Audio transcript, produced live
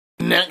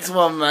next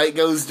one, mate,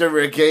 goes to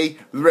Rikki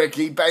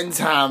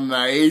Bentham,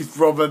 mate. He's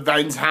proper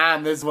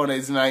Bentham, this one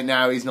is, mate.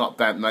 No, he's not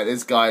bent, mate.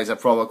 This guy is a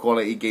proper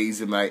quality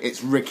geezer, mate.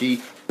 It's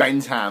Rikki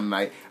Bentham,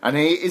 mate. And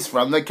he is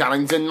from the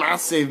Callington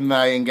Massive,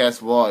 mate. And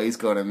guess what? He's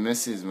got a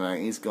missus,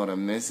 mate. He's got a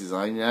missus.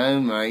 I know,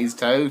 mate. He's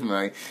told,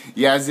 mate.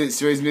 Yes, it's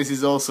true. His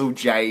missus also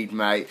Jade,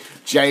 mate.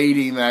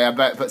 Jadey, mate. I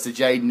bet puts a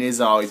jade in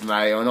his eyes,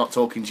 mate. We're not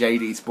talking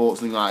JD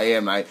Sportsman like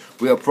here, mate.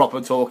 We are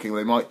proper talking.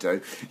 We might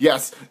do.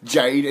 Yes,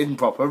 Jade in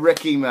proper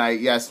Rikki,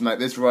 mate. Yes, mate.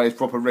 This right is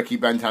proper Rikki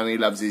Bentham. He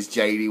loves his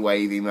Jadey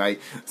wavy, mate.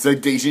 So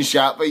decent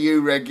shout for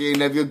you, Rikki.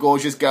 And if your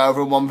gorgeous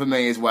girlfriend, one for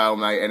me as well,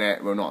 mate.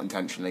 Innit? Well, not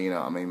intentionally, you know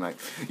what I mean, mate.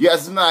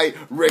 Yes, mate.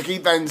 Rikki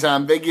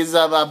Bentham. Big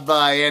yourself up,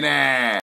 bye, innit?